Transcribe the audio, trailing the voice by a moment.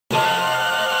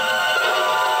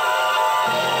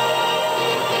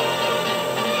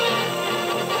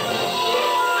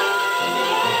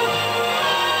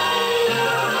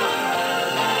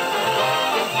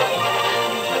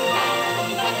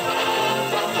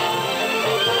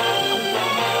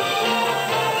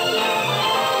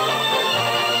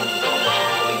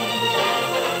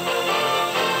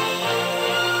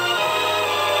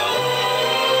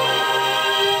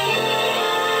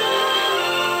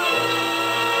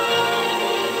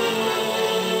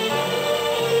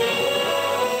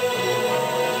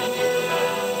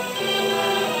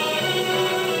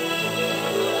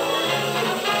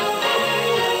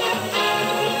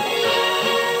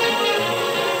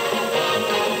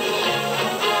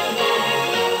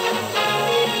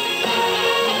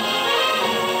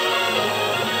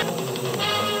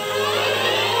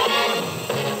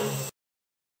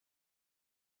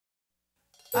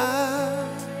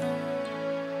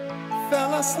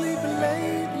asleep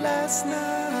late last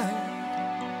night,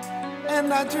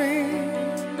 and I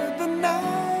dreamed of the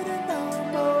night and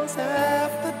almost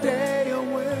half the day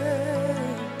away.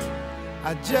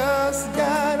 I just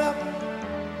got up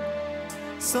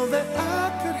so that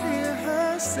I could hear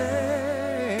her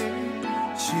say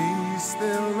she's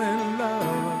still in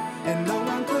love and no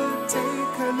one could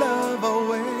take her love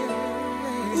away.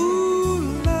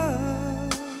 Ooh,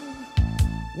 love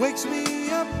wakes me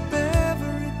up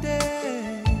every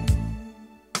day,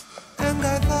 and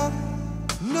I thought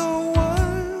no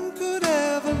one could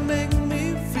ever make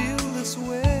me feel this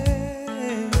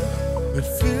way. It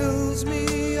fills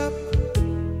me up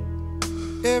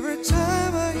every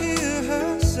time I hear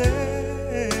her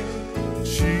say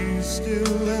she's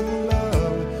still in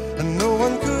love and no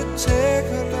one could take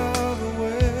her love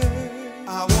away.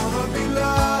 I wanna be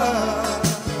loved.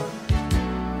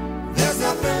 There's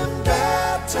nothing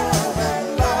better than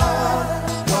love.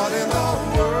 What in the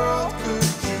world could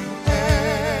you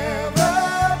ever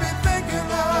be thinking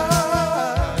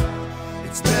of?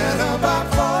 It's better by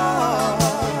far.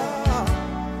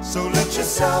 So let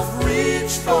yourself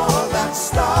reach for that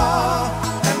star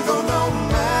and go no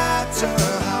matter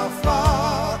how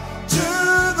far to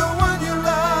the one you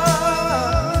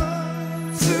love,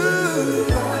 to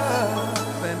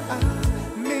love. And I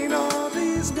mean all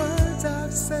these words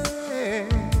I've said.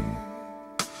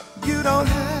 You don't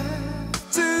have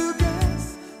to guess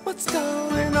what's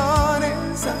going on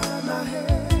inside my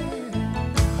head.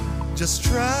 Just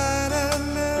try to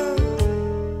know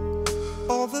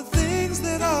all the things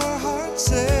that our hearts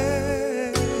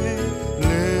say.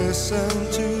 Listen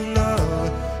to love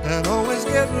and always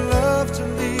get love to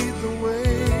lead the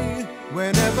way.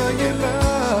 Whenever you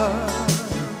love,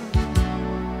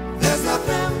 there's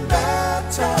nothing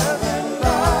better than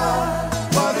love.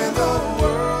 What in the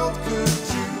world could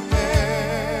you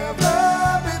ever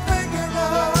be thinking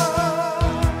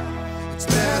of? It's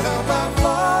better by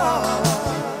far.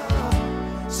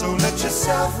 So let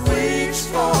yourself reach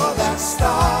for that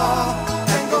star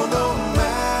and go no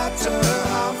matter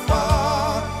how far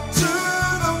to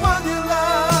the one you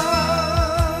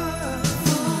love.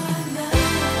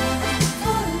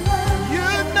 You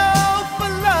know for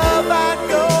love I'd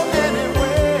go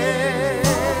anywhere.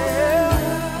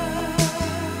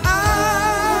 I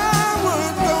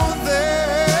would go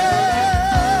there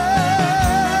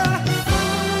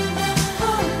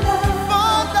for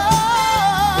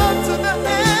love to the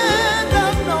end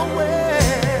of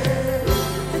nowhere.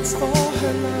 It's for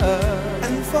her love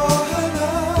and for her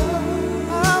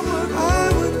love. I would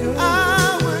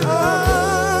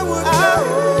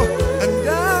go, and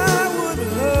I would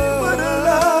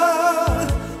love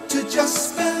to just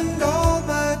spend all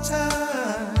my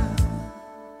time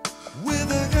with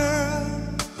a girl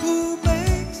who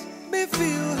makes me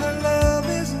feel her love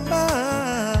is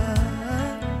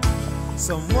mine.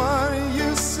 Someone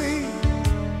you see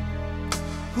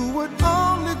who would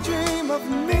only dream of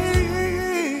me.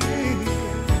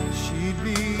 She'd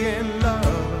be in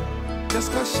love just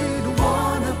 'cause she'd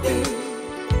wanna be.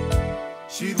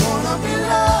 She'd wanna be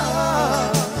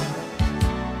loved.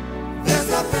 There's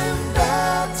nothing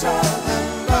better than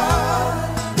love.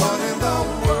 What in the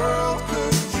world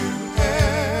could you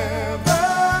ever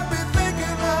be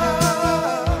thinking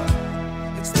of?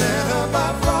 It's better by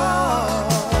far.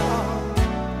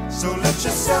 So let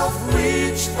yourself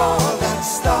reach for that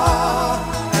star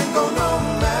and go no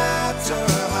matter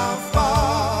how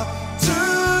far to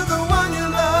the one you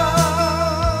love.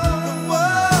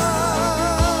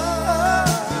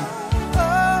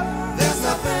 There's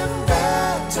nothing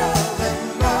better than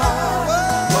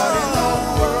love. What in the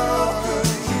world could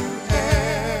you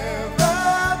ever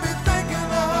be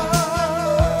thinking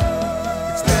of?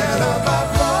 It's better by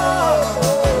far.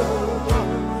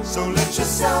 So let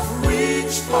yourself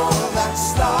reach for